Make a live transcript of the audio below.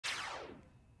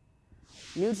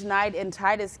New tonight in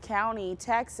Titus County,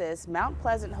 Texas, Mount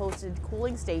Pleasant hosted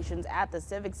cooling stations at the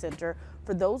Civic Center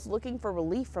for those looking for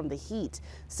relief from the heat.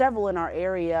 Several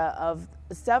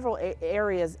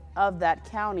areas of that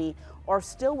county are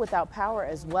still without power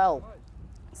as well.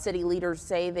 City leaders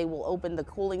say they will open the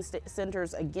cooling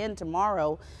centers again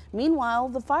tomorrow. Meanwhile,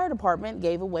 the fire department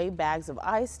gave away bags of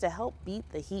ice to help beat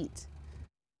the heat.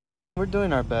 We're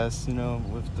doing our best,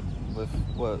 with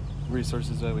what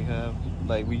resources that we have.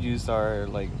 Like, we used our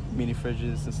mini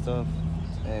fridges and stuff,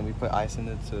 and we put ice in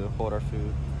it to hold our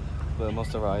food. But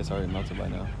most of our ice already melted by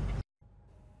now.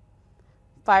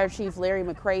 Fire Chief Larry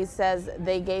McCrae says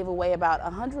they gave away about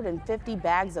 150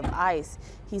 bags of ice.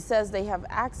 He says they have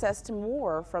access to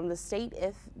more from the state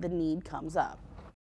if the need comes up.